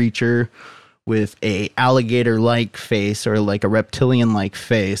ape-like creature with a alligator-like face or like a reptilian-like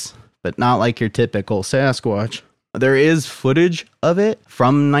face, but not like your typical Sasquatch. There is footage of it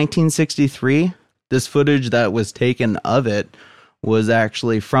from 1963. This footage that was taken of it was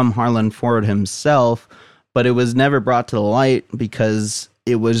actually from Harlan Ford himself, but it was never brought to the light because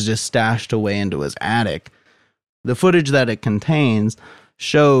it was just stashed away into his attic. The footage that it contains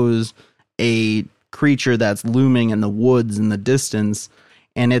shows a creature that's looming in the woods in the distance,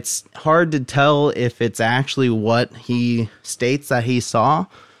 and it's hard to tell if it's actually what he states that he saw.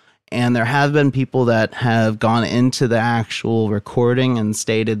 And there have been people that have gone into the actual recording and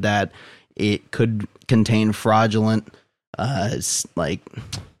stated that it could contain fraudulent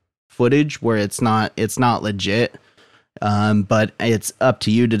footage where it's not legit. But it's up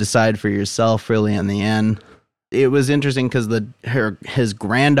to you to decide for yourself, really, in the end. It was interesting because his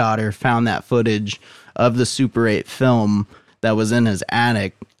granddaughter found that footage of the Super 8 film that was in his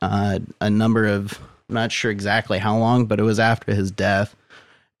attic a number of, I'm not sure exactly how long, but it was after his death.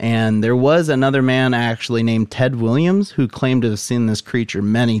 And there was another man actually named Ted Williams who claimed to have seen this creature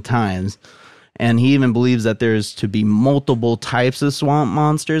many times. And he even believes that there's to be multiple types of swamp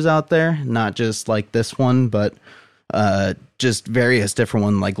monsters out there, not just like this one, but just various different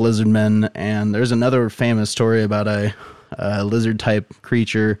ones like lizardmen. And there's another famous story about a lizard type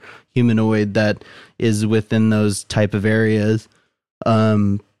creature, humanoid, that is within those type of areas.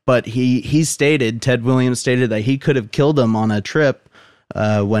 But Ted Williams stated that he could have killed him on a trip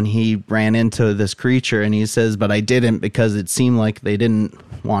when he ran into this creature, and he says, but I didn't because it seemed like they didn't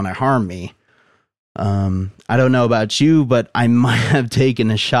want to harm me. I don't know about you, but I might have taken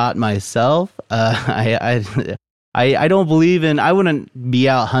a shot myself. I don't believe in, I wouldn't be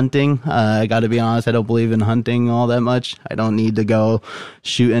out hunting. I got to be honest, I don't believe in hunting all that much. I don't need to go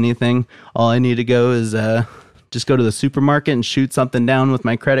shoot anything. All I need to go is just go to the supermarket and shoot something down with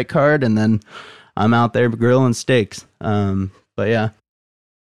my credit card, and then I'm out there grilling steaks. But yeah.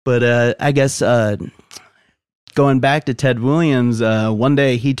 But I guess going back to Ted Williams, one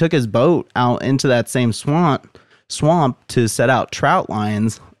day he took his boat out into that same swamp to set out trout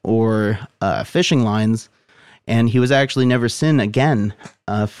lines or fishing lines, and he was actually never seen again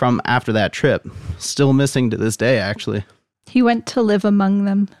from after that trip. Still missing to this day, actually. He went to live among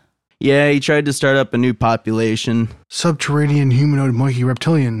them. Yeah, he tried to start up a new population. Subterranean humanoid monkey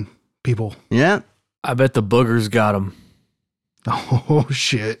reptilian people. Yeah. I bet the boogers got him. Oh,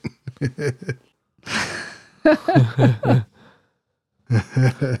 shit.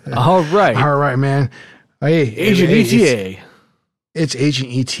 All right. All right, man. Hey, Agent ETA. It's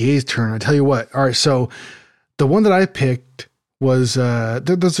Agent ETA's turn. I tell you what. All right, so the one that I picked was,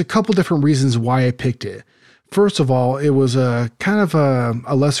 there's a couple different reasons why I picked it. First of all, it was a kind of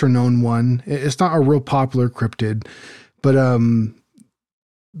a lesser known one. It's not a real popular cryptid, but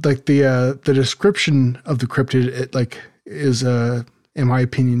like the description of the cryptid, is in my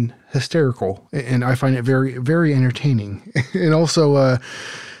opinion hysterical, and I find it very, very entertaining. And also,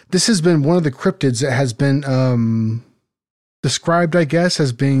 this has been one of the cryptids that has been described, I guess,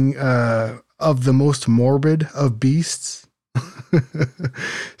 as being of the most morbid of beasts.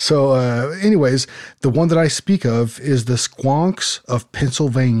 So anyways, the one that I speak of is the squonks of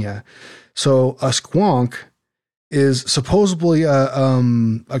Pennsylvania. So a squonk is supposedly a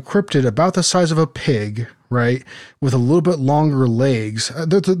cryptid about the size of a pig, right, with a little bit longer legs.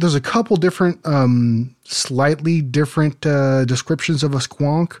 There's a couple different, slightly different descriptions of a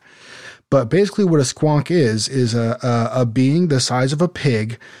squonk, But basically what a squonk is a being the size of a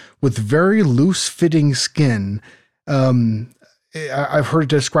pig with very loose fitting skin. I've heard it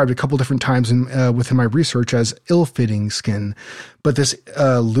described a couple different times within my research as ill-fitting skin, but this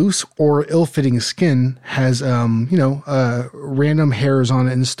loose or ill-fitting skin has random hairs on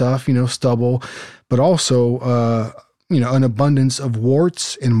it and stuff, stubble, but also an abundance of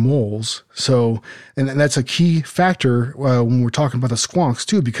warts and moles. So, and that's a key factor when we're talking about the squonks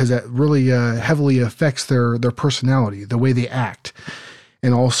too, because that really heavily affects their personality, the way they act.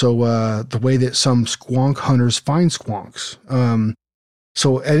 And also the way that some squonk hunters find squonks.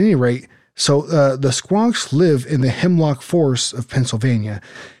 So at any rate, the squonks live in the hemlock forests of Pennsylvania.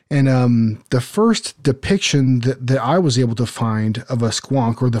 And the first depiction that I was able to find of a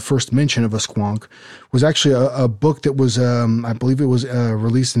squonk, or the first mention of a squonk, was actually a book that was, I believe it was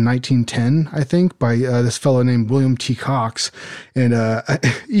released in 1910, I think, by this fellow named William T. Cox. And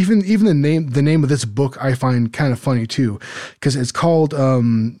even the name of this book I find kind of funny too, because it's called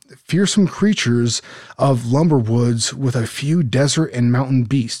Fearsome Creatures of Lumber Woods with a Few Desert and Mountain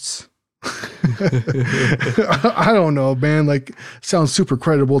Beasts. I don't know, man. Like, sounds super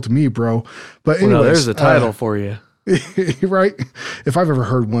credible to me, bro. But anyways, well, there's a title for you. Right? If I've ever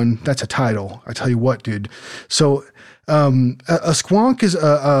heard one, that's a title. I tell you what, dude. So a squonk is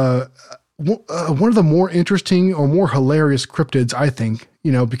one of the more interesting or more hilarious cryptids, I think,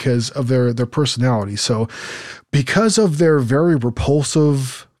 because of their personality. So because of their very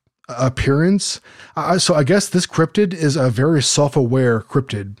repulsive appearance, so I guess this cryptid is a very self-aware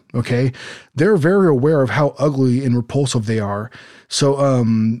cryptid. Okay, they're very aware of how ugly and repulsive they are. So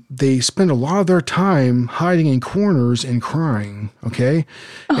they spend a lot of their time hiding in corners and crying. Okay,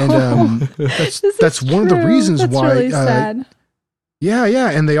 and that's one of the reasons why. Really sad. Yeah,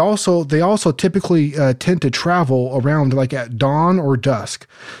 and they also typically tend to travel around like at dawn or dusk.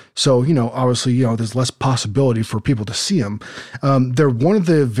 So, obviously, there's less possibility for people to see them. They're one of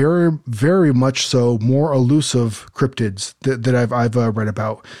the very, very much so more elusive cryptids that I've read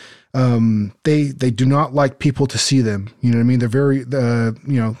about. They do not like people to see them. You know what I mean? They're very,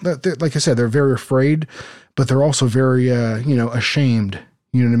 like I said, they're very afraid, but they're also very, ashamed.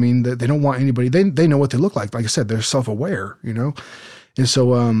 You know what I mean? They don't want anybody. They know what they look like. Like I said, they're self-aware. And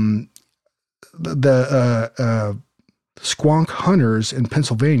so the squonk hunters in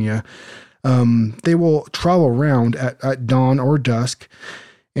Pennsylvania, they will travel around at dawn or dusk,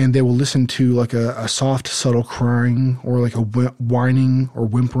 and they will listen to like a soft, subtle crying or like a whining or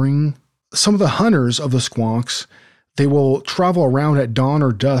whimpering. Some of the hunters of the squonks, they will travel around at dawn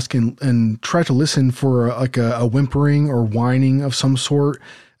or dusk and try to listen for a whimpering or whining of some sort.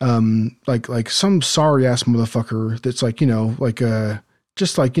 Like some sorry ass motherfucker that's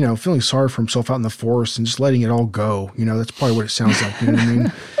just feeling sorry for himself out in the forest and just letting it all go. That's probably what it sounds like. You know what I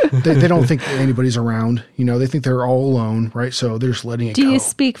mean? They don't think that anybody's around. They think they're all alone, right? So they're just letting it go. Do you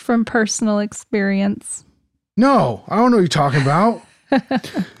speak from personal experience? No, I don't know what you're talking about.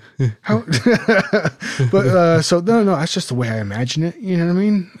 But so no, that's just the way I imagine it. You know what I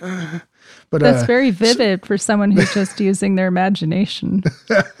mean? But that's very vivid for someone who's just using their imagination.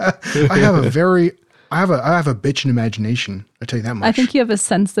 I have a bitchin' imagination. I tell you that much. I think you have a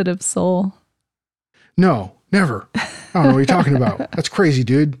sensitive soul. No, never. I don't know what you're talking about. That's crazy,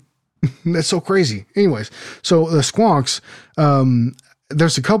 dude. That's so crazy. Anyways, so the squonks,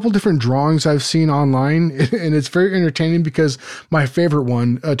 there's a couple different drawings I've seen online, and it's very entertaining because my favorite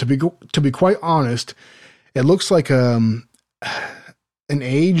one, to be quite honest, it looks like an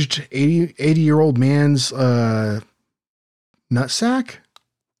aged 80-year-old man's nutsack.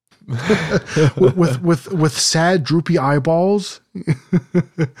 with sad droopy eyeballs,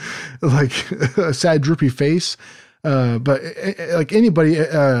 like a sad droopy face, but like anybody,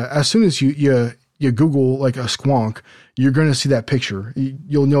 as soon as you Google like a squonk, you're going to see that picture.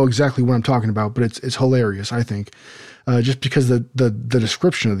 You'll know exactly what I'm talking about, but it's hilarious, I think, just because the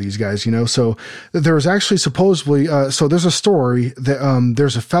description of these guys, So there was actually supposedly, so there's a story that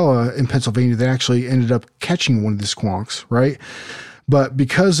there's a fella in Pennsylvania that actually ended up catching one of the squonks, right? But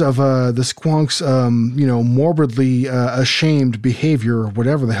because of the squonk's, morbidly ashamed behavior,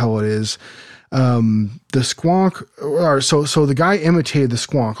 whatever the hell it is, the squonk, so the guy imitated the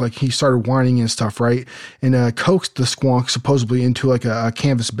squonk, like he started whining and stuff, right? And coaxed the squonk supposedly into like a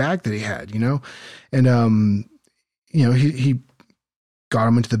canvas bag that he had, and he got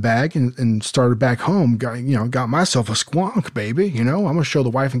him into the bag and started back home. Got myself a squonk, baby. I'm gonna show the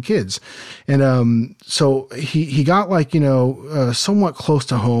wife and kids. And so he got somewhat close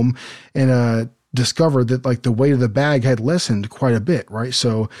to home and discovered that like the weight of the bag had lessened quite a bit, right?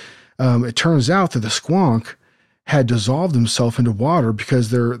 So it turns out that the squonk had dissolved themselves into water because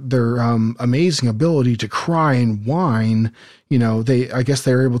their amazing ability to cry and whine, I guess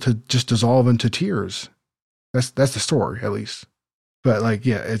they were able to just dissolve into tears. That's the story, at least. But like,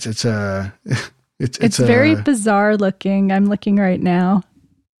 yeah, it's very bizarre looking. I'm looking right now.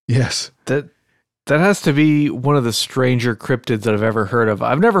 Yes. That has to be one of the stranger cryptids that I've ever heard of.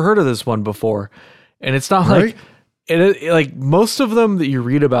 I've never heard of this one before. And it's not right? like most of them that you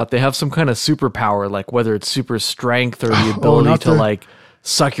read about, they have some kind of superpower, like whether it's super strength or the ability to like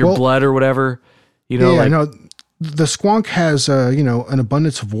suck your blood or whatever. The squonk has an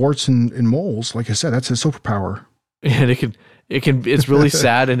abundance of warts and moles. Like I said, that's his superpower. And it's really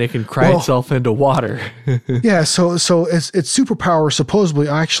sad, and it can cry itself into water. Yeah, so its superpower supposedly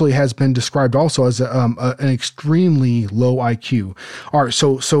actually has been described also as an extremely low IQ. All right,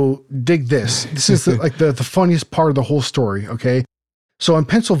 so dig this. This is the funniest part of the whole story. Okay, so in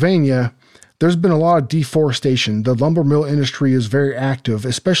Pennsylvania, there's been a lot of deforestation. The lumber mill industry is very active,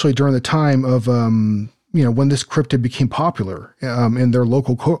 especially during the time of when this cryptid became popular in their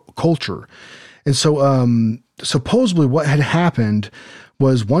local culture, and so. Supposedly what had happened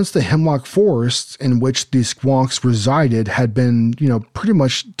was once the hemlock forests in which these squonks resided had been, pretty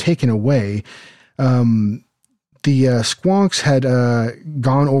much taken away, the squonks had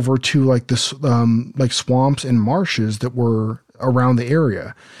gone over to like this like swamps and marshes that were around the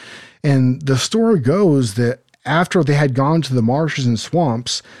area. And the story goes that after they had gone to the marshes and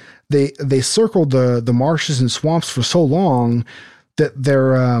swamps, they circled the marshes and swamps for so long that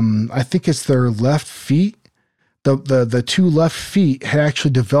their I think it's their left feet, the two left feet had actually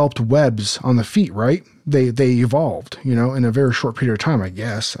developed webs on the feet, right? They evolved, in a very short period of time, I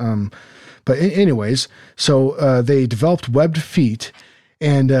guess. But anyways, so they developed webbed feet,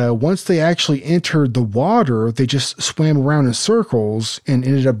 and once they actually entered the water, they just swam around in circles and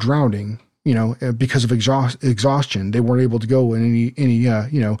ended up drowning, because of exhaustion. They weren't able to go in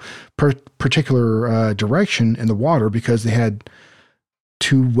any particular direction in the water because they had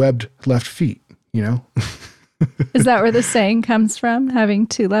two webbed left feet, Is that where the saying comes from? Having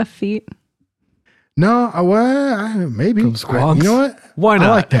two left feet? No, maybe. You know what? Why not? I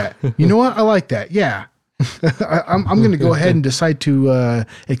like that. You know what? I like that. Yeah. I'm going to go ahead and decide to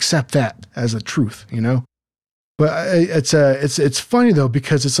accept that as a truth, But it's funny though,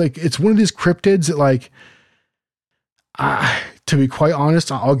 because it's one of these cryptids that like, to be quite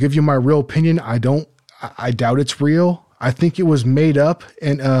honest, I'll give you my real opinion. I doubt it's real. I think it was made up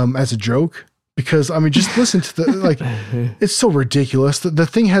and as a joke. Because, just listen to it's so ridiculous. The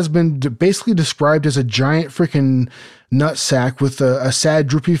thing has been basically described as a giant freaking nut sack with a sad,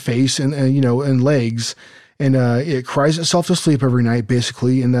 droopy face and legs. And it cries itself to sleep every night,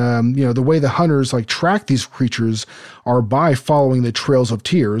 basically. And, the way the hunters track these creatures are by following the trails of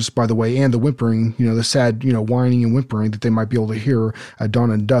tears, by the way, and the whimpering, the sad, whining and whimpering that they might be able to hear at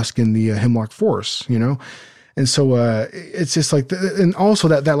dawn and dusk in the hemlock forest, And so it's just and also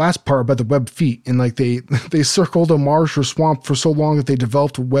that last part about the webbed feet, and they circled a marsh or swamp for so long that they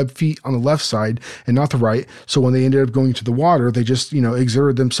developed webbed feet on the left side and not the right. So when they ended up going to the water, they just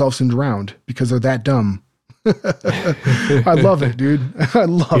exerted themselves and drowned because they're that dumb. I love it, dude. I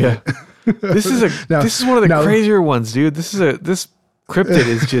love it. This is one of the crazier ones, dude. This cryptid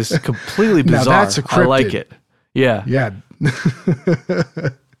is just completely bizarre. Now that's a cryptid. I like it. Yeah. Yeah.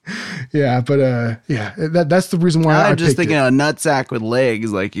 Yeah, but that's the reason why I'm just thinking of a nutsack with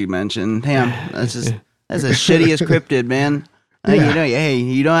legs, like you mentioned. Damn, that's the shittiest cryptid, man. Yeah.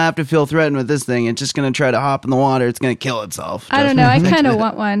 You don't have to feel threatened with this thing. It's just gonna try to hop in the water. It's gonna kill itself. I don't know. I kind of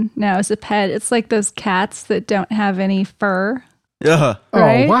want one now as a pet. It's like those cats that don't have any fur. Yeah.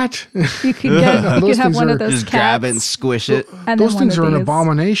 Right? Oh, what? You could have one of those just cats. grab it and squish it. And those things are an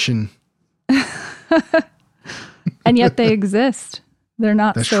abomination. And yet they exist. They're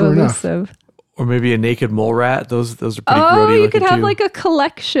not so elusive. Or maybe a naked mole rat. Those are pretty grody. Oh, you could have a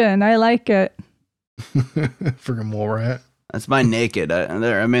collection. I like it. Freaking mole rat. That's my naked.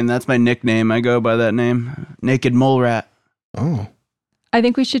 That's my nickname. I go by that name. Naked mole rat. Oh. I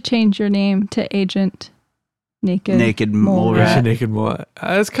think we should change your name to Agent Naked Mole Rat. Naked Mole.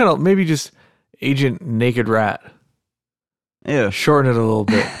 That's kind of maybe just Agent Naked Rat. Yeah. Shorten it a little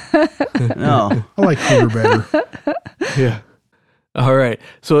bit. No. I like Cougar better. Yeah. All right.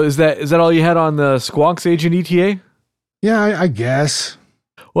 So is that all you had on the Squonks, Agent ETA? Yeah, I guess.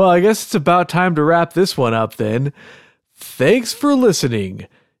 Well, I guess it's about time to wrap this one up then. Thanks for listening.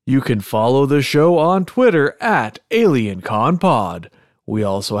 You can follow the show on Twitter at AlienConPod. We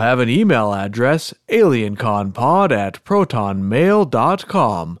also have an email address,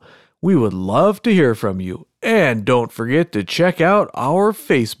 alienconpod@protonmail.com. We would love to hear from you. And don't forget to check out our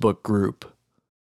Facebook group.